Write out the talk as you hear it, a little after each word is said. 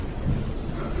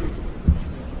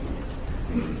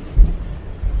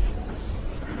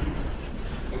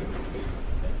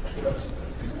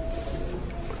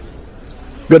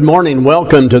Good morning.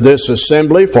 Welcome to this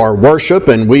assembly for worship,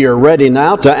 and we are ready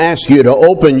now to ask you to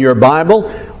open your Bible,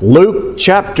 Luke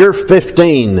chapter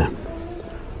 15.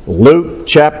 Luke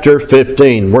chapter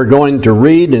 15. We're going to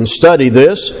read and study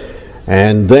this,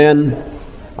 and then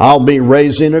I'll be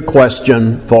raising a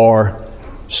question for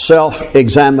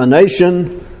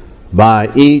self-examination by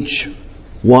each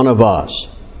one of us.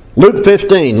 Luke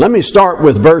 15. Let me start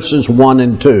with verses 1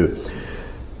 and 2.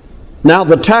 Now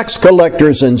the tax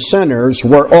collectors and sinners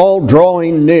were all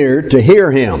drawing near to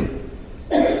hear him.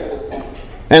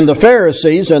 And the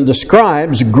Pharisees and the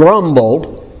scribes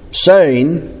grumbled,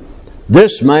 saying,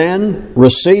 "This man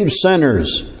receives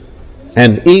sinners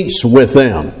and eats with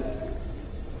them."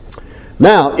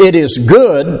 Now it is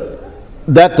good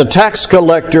that the tax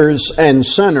collectors and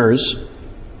sinners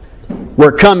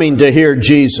were coming to hear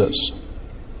Jesus.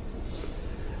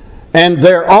 And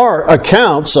there are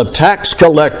accounts of tax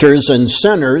collectors and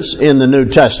sinners in the New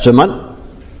Testament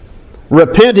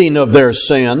repenting of their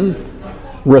sin,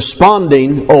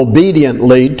 responding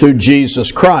obediently to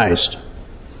Jesus Christ.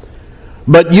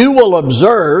 But you will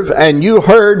observe, and you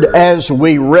heard as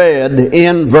we read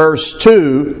in verse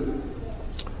 2,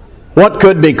 what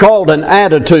could be called an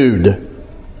attitude.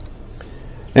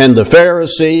 And the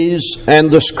Pharisees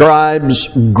and the scribes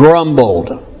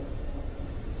grumbled.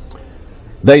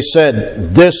 They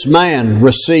said, "This man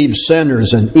receives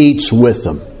sinners and eats with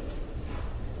them."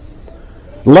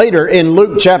 Later in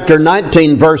Luke chapter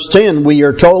 19 verse 10, we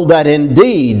are told that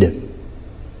indeed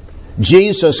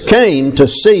Jesus came to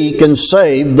seek and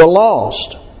save the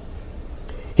lost.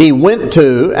 He went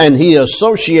to and he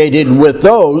associated with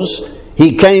those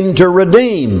he came to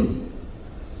redeem.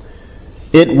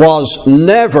 It was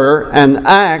never an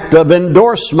act of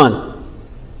endorsement.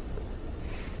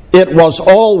 It was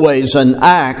always an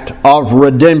act of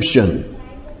redemption.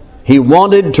 He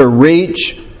wanted to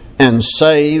reach and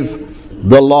save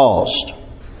the lost.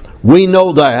 We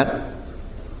know that.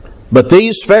 But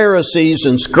these Pharisees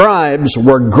and scribes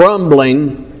were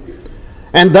grumbling,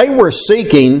 and they were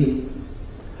seeking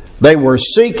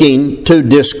to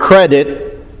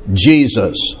discredit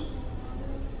Jesus.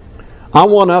 I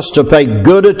want us to pay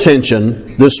good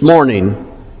attention this morning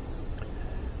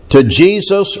to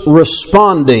Jesus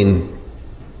responding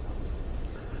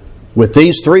with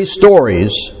these three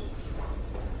stories,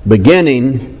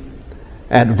 beginning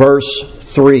at verse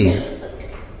 3.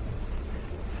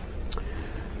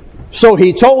 So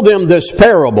he told them this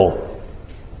parable.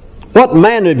 "What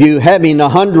man of you, having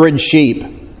 100 sheep,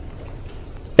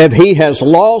 if he has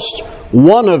lost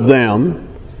one of them,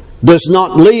 does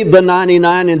not leave the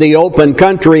 99 in the open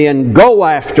country and go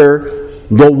after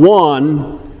the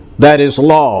one that is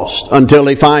lost until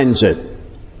he finds it?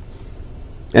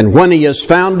 And when he has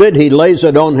found it, he lays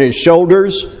it on his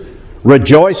shoulders,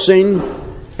 rejoicing.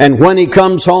 And when he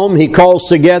comes home, he calls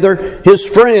together his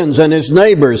friends and his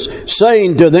neighbors,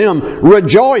 saying to them,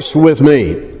 'Rejoice with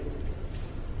me,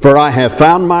 for I have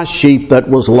found my sheep that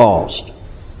was lost.'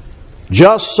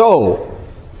 Just so,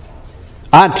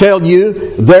 I tell you,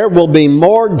 there will be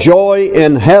more joy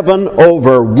in heaven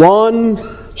over one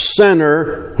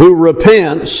sinner who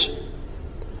repents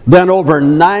than over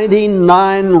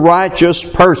 99 righteous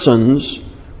persons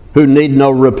who need no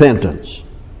repentance.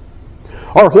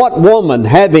 Or what woman,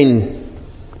 having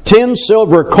 10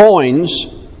 silver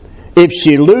coins, if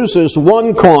she loses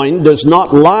one coin, does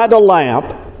not light a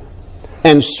lamp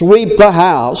and sweep the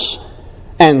house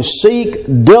and seek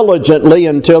diligently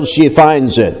until she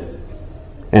finds it?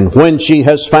 And when she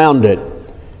has found it,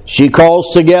 she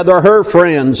calls together her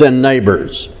friends and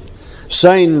neighbors,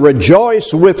 saying,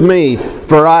 'Rejoice with me,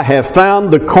 for I have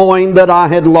found the coin that I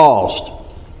had lost.'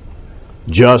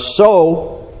 Just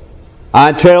so,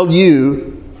 I tell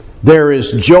you, there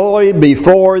is joy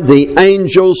before the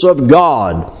angels of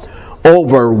God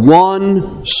over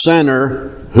one sinner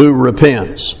who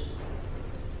repents."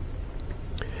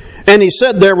 And he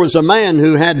said, there was a man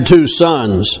who had 2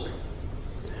 sons.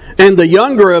 And the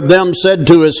younger of them said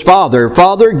to his father,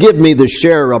 "Father, give me the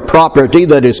share of property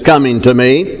that is coming to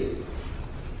me."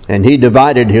 And he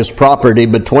divided his property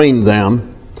between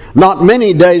them. Not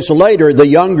many days later, the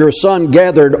younger son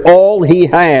gathered all he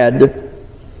had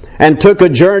and took a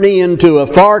journey into a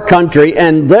far country,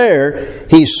 and there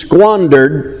he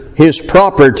squandered his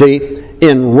property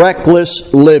in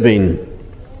reckless living.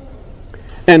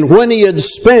 And when he had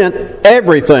spent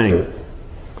everything,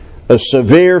 a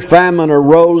severe famine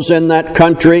arose in that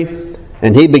country,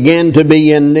 and he began to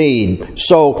be in need.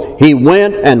 So he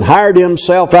went and hired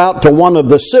himself out to one of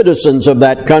the citizens of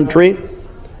that country,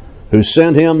 who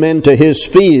sent him into his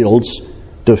fields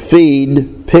to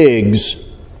feed pigs.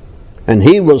 And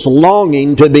he was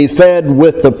longing to be fed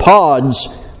with the pods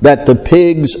that the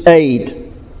pigs ate,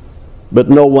 but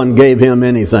no one gave him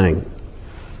anything.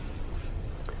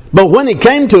 But when he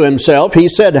came to himself, he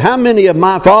said, how many of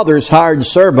my father's hired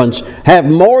servants have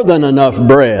more than enough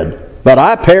bread? But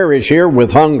I perish here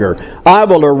with hunger. I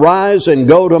will arise and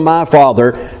go to my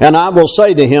father, and I will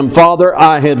say to him, Father,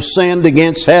 I have sinned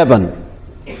against heaven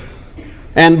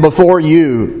and before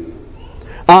you.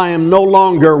 I am no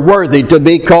longer worthy to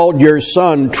be called your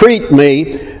son. Treat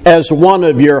me as one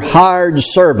of your hired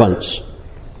servants.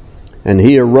 And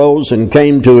he arose and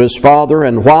came to his father,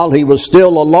 and while he was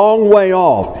still a long way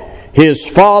off, his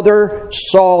father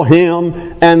saw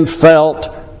him and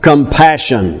felt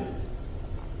compassion,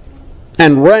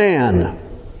 and ran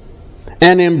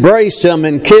and embraced him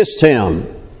and kissed him.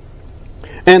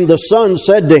 And the son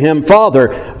said to him,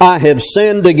 Father, I have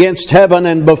sinned against heaven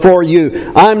and before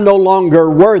you. I'm no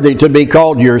longer worthy to be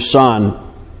called your son.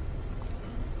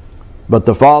 But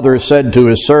the father said to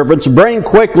his servants, Bring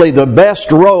quickly the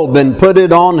best robe and put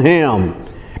it on him,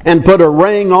 and put a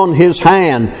ring on his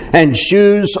hand and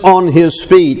shoes on his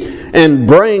feet, and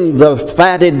bring the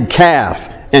fatted calf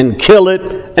and kill it,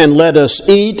 and let us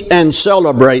eat and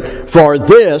celebrate. For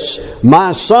this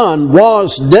my son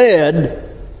was dead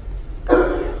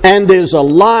and is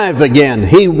alive again.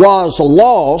 He was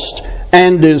lost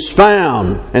and is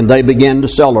found. And they began to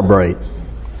celebrate.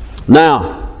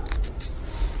 Now,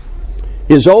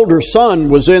 his older son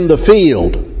was in the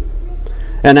field,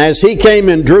 and as he came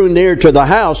and drew near to the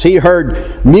house, he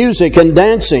heard music and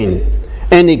dancing.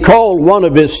 And he called one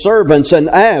of his servants and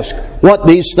asked what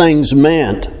these things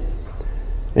meant.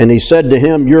 And he said to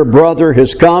him, Your brother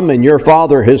has come, and your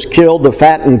father has killed the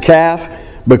fattened calf,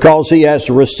 because he has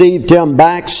received him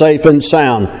back safe and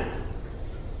sound.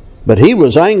 But he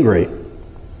was angry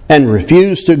and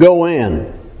refused to go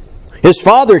in. His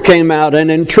father came out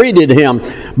and entreated him,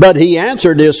 but he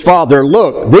answered his father,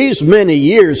 Look, these many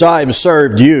years I have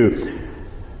served you,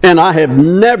 and I have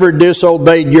never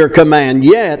disobeyed your command,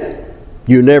 yet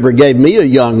you never gave me a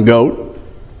young goat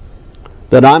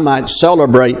that I might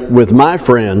celebrate with my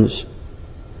friends.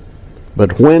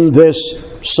 But when this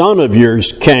son of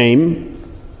yours came,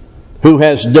 who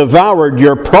has devoured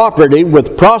your property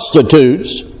with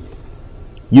prostitutes,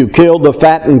 you killed the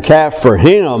fattened calf for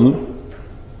him.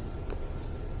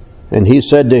 And he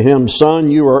said to him,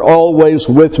 Son, you are always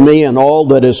with me, and all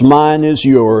that is mine is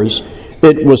yours.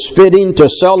 It was fitting to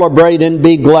celebrate and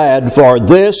be glad, for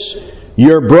this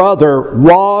your brother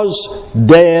was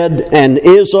dead and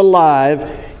is alive.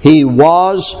 He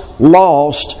was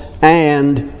lost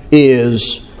and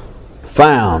is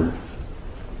found.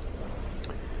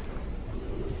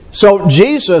 So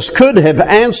Jesus could have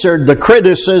answered the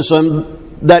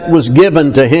criticism that was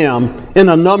given to him in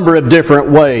a number of different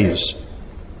ways.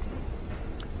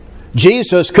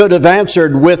 Jesus could have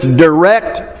answered with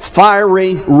direct,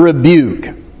 fiery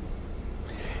rebuke.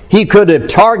 He could have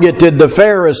targeted the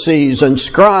Pharisees and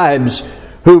scribes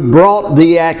who brought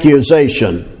the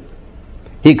accusation.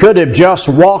 He could have just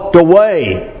walked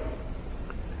away.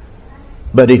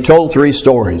 But he told 3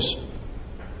 stories.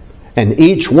 And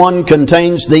each one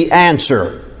contains the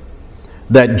answer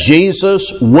that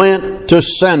Jesus went to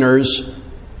sinners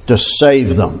to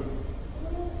save them.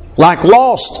 Like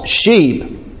lost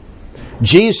sheep,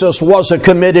 Jesus was a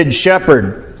committed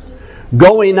shepherd,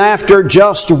 going after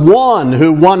just one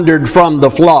who wandered from the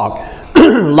flock.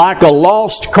 Like a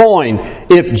lost coin,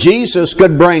 if Jesus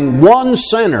could bring one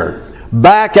sinner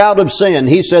back out of sin,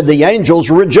 he said the angels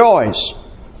rejoice.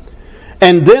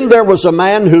 And then there was a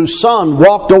man whose son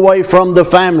walked away from the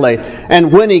family.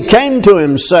 And when he came to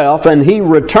himself and he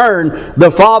returned,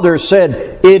 the father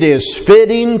said, It is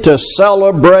fitting to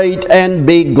celebrate and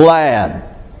be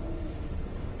glad.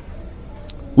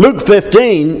 Luke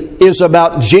 15 is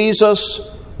about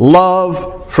Jesus'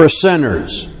 love for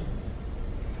sinners.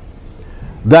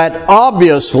 That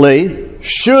obviously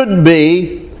should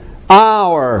be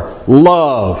our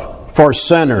love for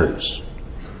sinners.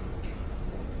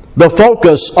 The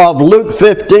focus of Luke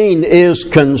 15 is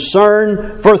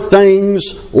concern for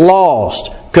things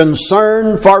lost,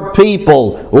 concern for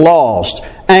people lost,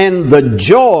 and the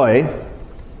joy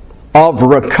of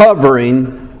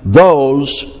recovering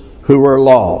those who are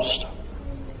lost.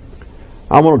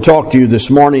 I want to talk to you this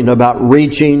morning about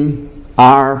reaching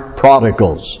our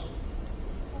prodigals.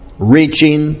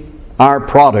 Reaching our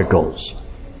prodigals.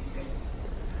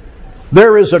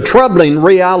 There is a troubling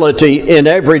reality in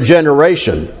every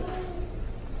generation.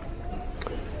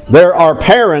 There are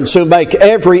parents who make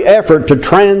every effort to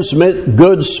transmit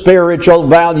good spiritual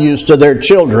values to their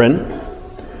children,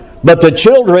 but the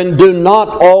children do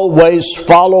not always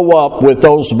follow up with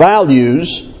those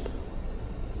values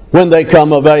when they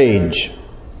come of age.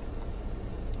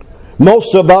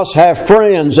 Most of us have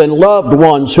friends and loved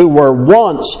ones who were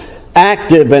once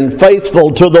active and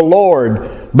faithful to the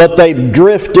Lord, but they've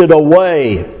drifted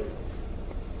away.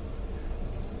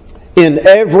 In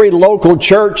every local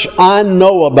church I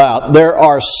know about, there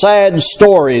are sad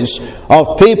stories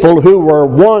of people who were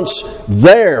once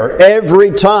there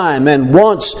every time and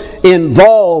once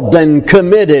involved and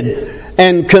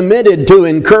committed to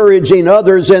encouraging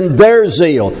others in their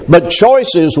zeal. But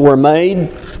choices were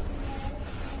made,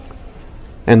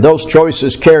 and those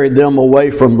choices carried them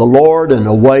away from the Lord and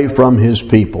away from His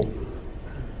people.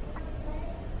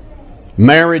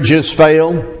 Marriages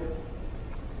fail.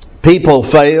 People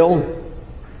fail.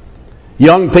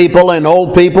 Young people and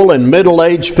old people and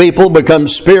middle-aged people become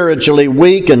spiritually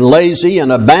weak and lazy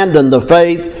and abandon the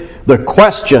faith. The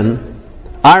question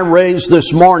I raised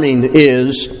this morning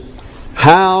is,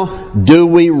 how do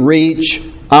we reach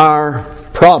our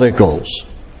prodigals?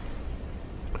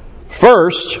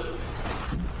 First,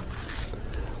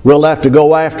 we'll have to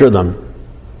go after them.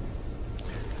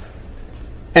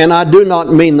 And I do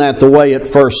not mean that the way it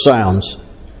first sounds.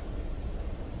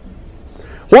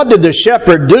 What did the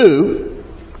shepherd do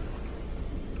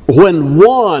when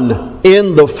one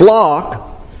in the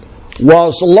flock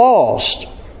was lost?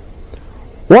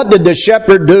 What did the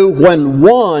shepherd do when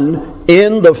one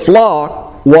in the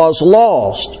flock was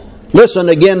lost? Listen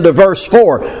again to verse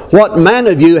 4. What man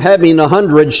of you, having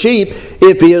 100 sheep,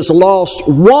 if he has lost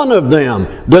one of them,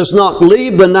 does not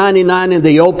leave the 99 in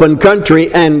the open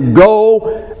country and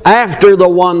go after the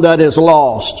one that is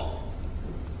lost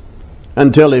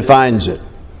until he finds it?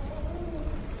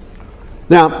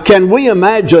 Now, can we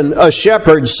imagine a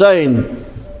shepherd saying,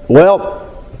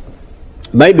 well,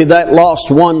 maybe that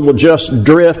lost one will just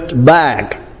drift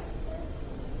back.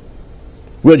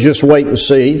 We'll just wait and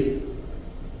see.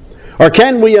 Or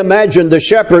can we imagine the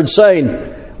shepherd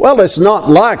saying, well, it's not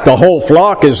like the whole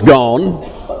flock is gone.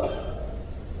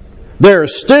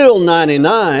 There's still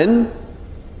 99.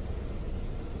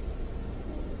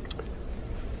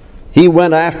 He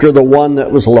went after the one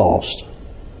that was lost.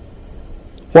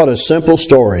 What a simple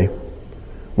story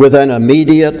with an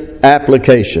immediate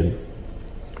application.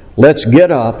 Let's get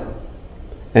up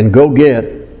and go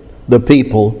get the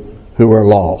people who are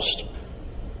lost.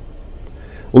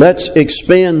 Let's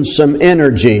expend some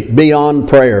energy beyond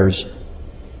prayers.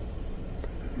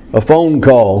 A phone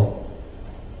call,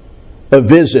 a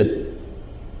visit,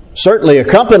 certainly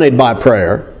accompanied by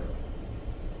prayer.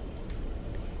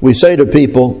 We say to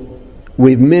people,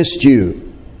 we've missed you.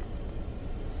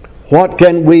 What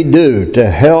can we do to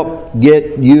help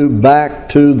get you back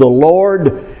to the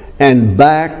Lord and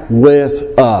back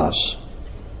with us?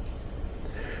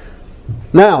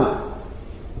 Now,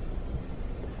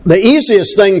 the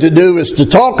easiest thing to do is to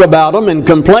talk about them and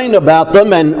complain about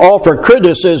them and offer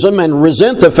criticism and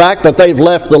resent the fact that they've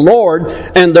left the Lord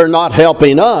and they're not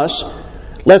helping us.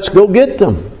 Let's go get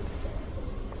them.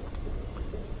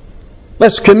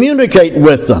 Let's communicate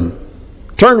with them.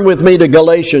 Turn with me to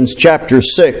Galatians chapter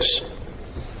 6.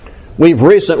 We've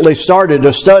recently started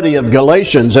a study of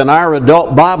Galatians in our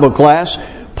adult Bible class.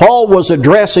 Paul was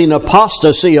addressing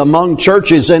apostasy among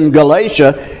churches in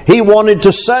Galatia. He wanted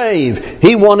to save.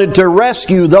 He wanted to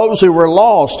rescue those who were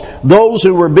lost, those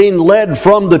who were being led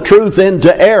from the truth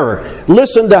into error.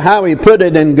 Listen to how he put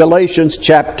it in Galatians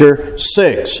chapter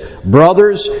 6.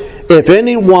 Brothers, if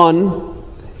anyone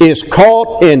is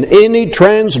caught in any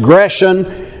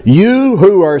transgression, you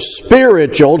who are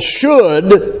spiritual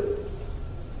should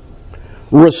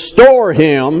restore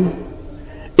him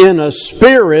in a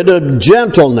spirit of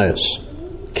gentleness.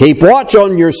 Keep watch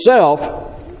on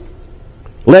yourself,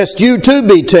 lest you too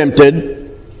be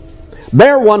tempted.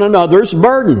 Bear one another's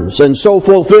burdens, and so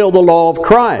fulfill the law of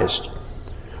Christ.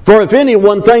 For if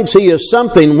anyone thinks he is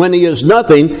something when he is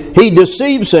nothing, he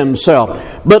deceives himself.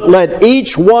 But let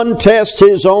each one test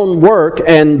his own work,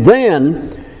 and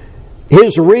then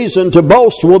his reason to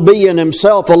boast will be in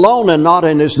himself alone and not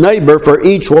in his neighbor, for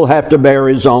each will have to bear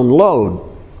his own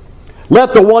load.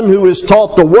 Let the one who is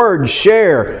taught the word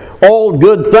share all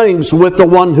good things with the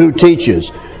one who teaches.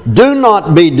 Do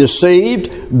not be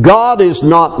deceived. God is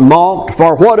not mocked,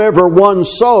 for whatever one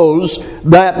sows,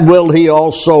 that will he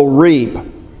also reap.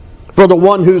 For the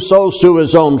one who sows to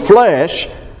his own flesh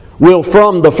will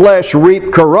from the flesh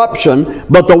reap corruption,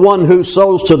 but the one who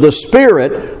sows to the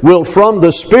Spirit will from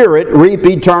the Spirit reap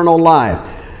eternal life.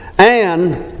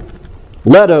 And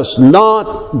let us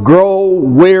not grow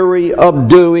weary of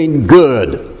doing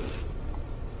good,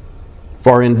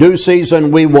 for in due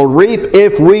season we will reap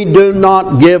if we do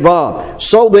not give up.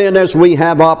 So then, as we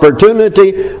have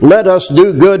opportunity, let us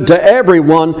do good to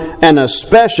everyone, and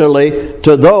especially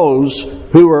to those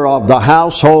who are of the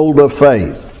household of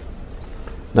faith.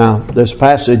 Now, this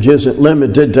passage isn't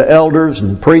limited to elders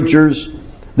and preachers.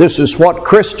 This is what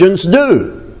Christians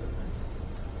do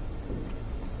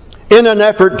in an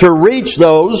effort to reach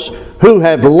those who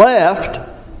have left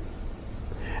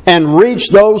and reach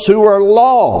those who are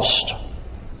lost.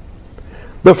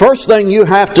 The first thing you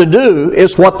have to do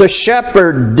is what the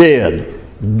shepherd did.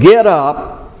 Get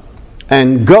up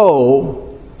and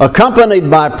go,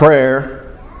 accompanied by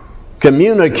prayer,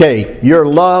 communicate your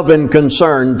love and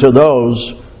concern to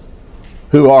those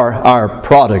who are our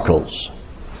prodigals.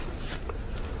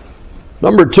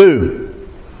 Number 2,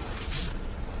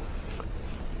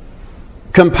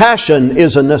 compassion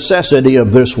is a necessity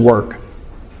of this work.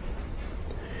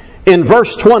 In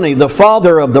verse 20, the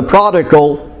father of the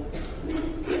prodigal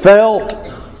felt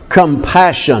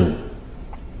compassion.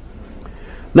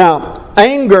 Now,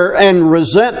 anger and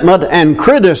resentment and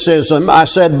criticism, I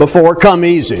said before, come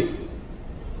easy.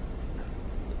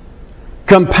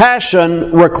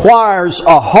 Compassion requires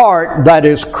a heart that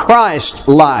is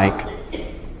Christ-like,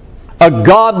 a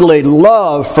godly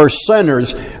love for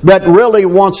sinners that really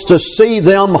wants to see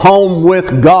them home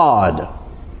with God.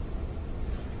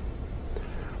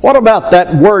 What about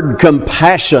that word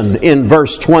compassion in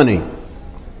verse 20?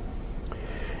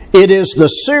 It is the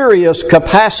serious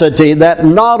capacity that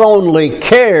not only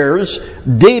cares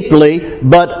deeply,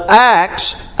 but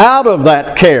acts out of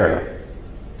that care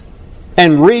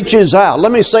and reaches out.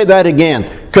 Let me say that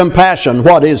again. Compassion,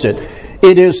 what is it?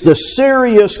 It is the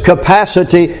serious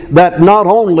capacity that not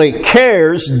only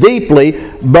cares deeply,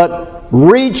 but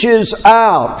reaches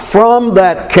out from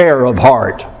that care of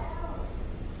heart.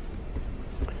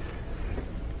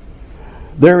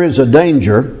 There is a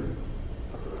danger,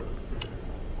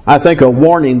 I think a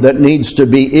warning that needs to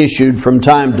be issued from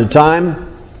time to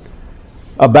time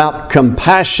about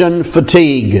compassion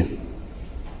fatigue.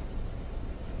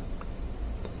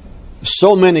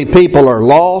 So many people are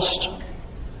lost.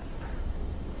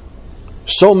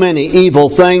 So many evil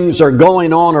things are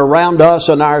going on around us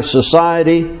in our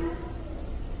society.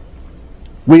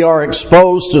 We are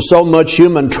exposed to so much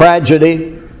human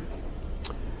tragedy.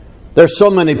 There's so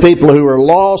many people who are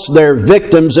lost. They're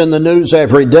victims in the news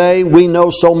every day. We know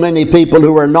so many people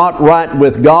who are not right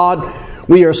with God.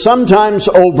 We are sometimes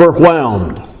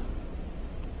overwhelmed.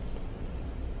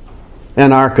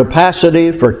 And our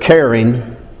capacity for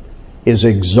caring is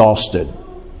exhausted.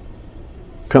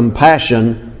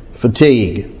 Compassion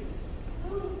fatigue.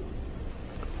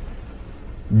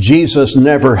 Jesus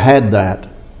never had that.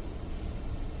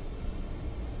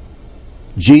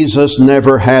 Jesus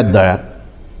never had that.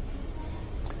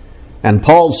 And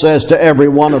Paul says to every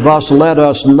one of us, let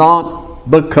us not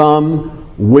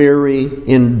become weary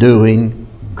in doing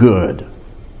good.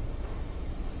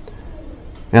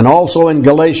 And also in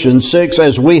Galatians 6,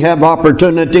 as we have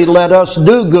opportunity, let us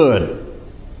do good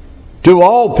to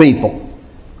all people,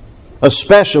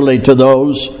 especially to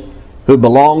those who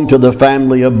belong to the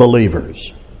family of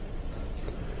believers.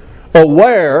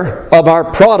 Aware of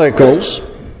our prodigals,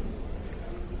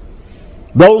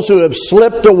 those who have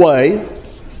slipped away,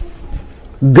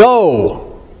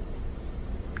 go,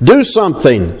 do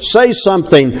something, say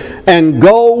something, and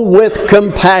go with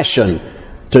compassion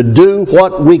to do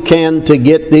what we can to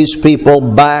get these people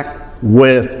back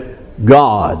with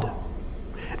God.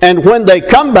 And when they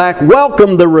come back,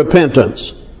 welcome the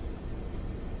repentance.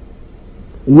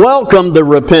 Welcome the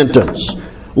repentance.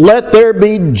 Let there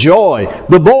be joy.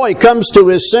 The boy comes to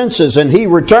his senses and he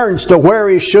returns to where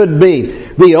he should be.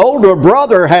 The older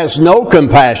brother has no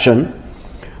compassion.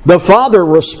 The father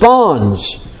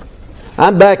responds.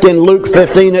 I'm back in Luke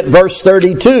 15 at verse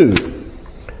 32.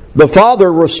 The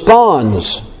father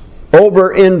responds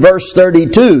over in verse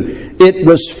 32. It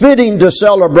was fitting to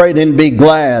celebrate and be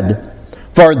glad,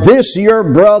 for this your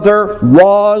brother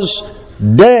was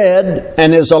dead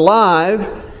and is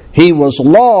alive. He was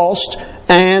lost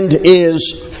and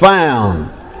is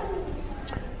found.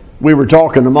 We were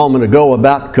talking a moment ago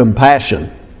about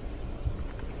compassion.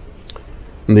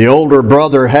 The older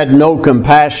brother had no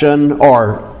compassion,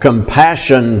 or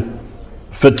compassion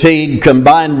fatigue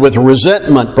combined with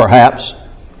resentment perhaps.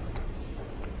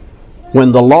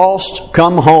 When the lost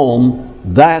come home,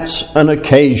 that's an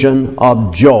occasion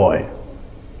of joy.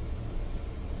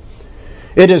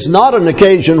 It is not an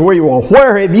occasion where you will,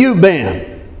 where have you been?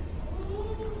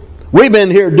 We've been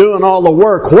here doing all the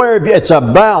work. Where have you? It's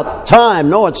about time.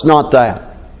 No, it's not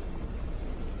that.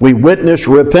 We witness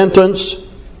repentance.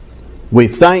 We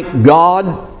thank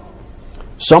God.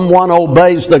 Someone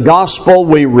obeys the gospel.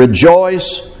 We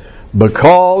rejoice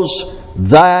because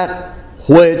that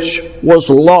which was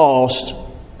lost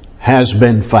has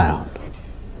been found.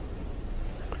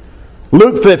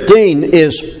 Luke 15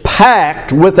 is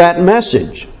packed with that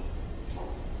message.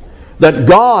 That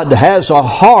God has a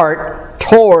heart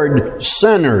toward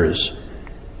sinners.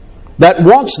 That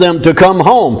wants them to come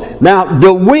home. Now,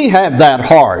 do we have that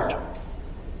heart?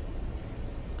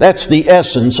 That's the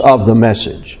essence of the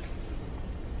message.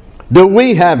 Do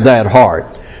we have that heart?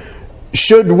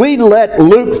 Should we let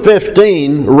Luke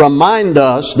 15 remind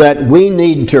us that we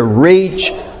need to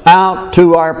reach out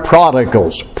to our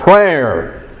prodigals?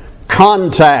 Prayer,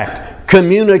 contact,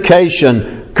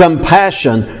 communication,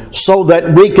 compassion, so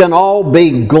that we can all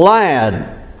be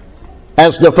glad.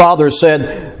 As the Father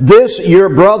said, this your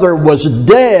brother was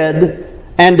dead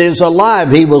and is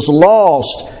alive. He was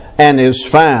lost and is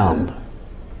found.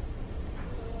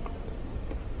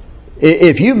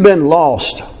 If you've been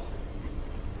lost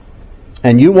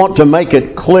and you want to make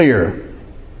it clear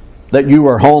that you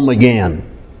are home again,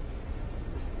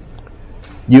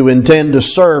 you intend to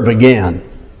serve again,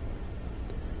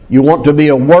 you want to be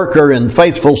a worker and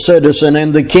faithful citizen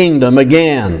in the kingdom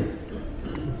again,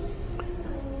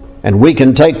 and we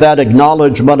can take that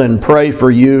acknowledgement and pray for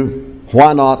you,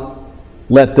 why not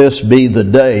let this be the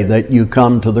day that you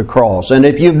come to the cross? And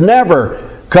if you've never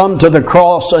come to the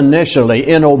cross initially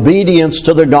in obedience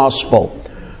to the gospel,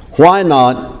 why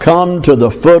not come to the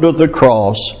foot of the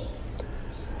cross,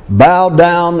 bow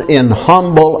down in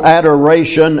humble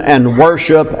adoration and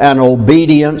worship and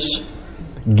obedience,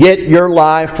 get your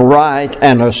life right,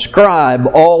 and ascribe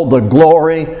all the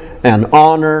glory and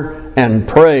honor and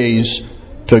praise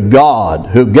to God,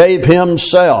 who gave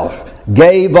Himself,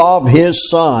 gave of His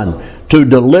Son to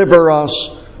deliver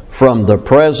us from the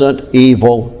present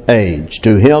evil age.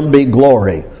 To Him be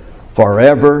glory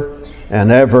forever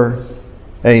and ever.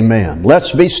 Amen.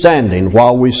 Let's be standing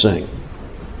while we sing.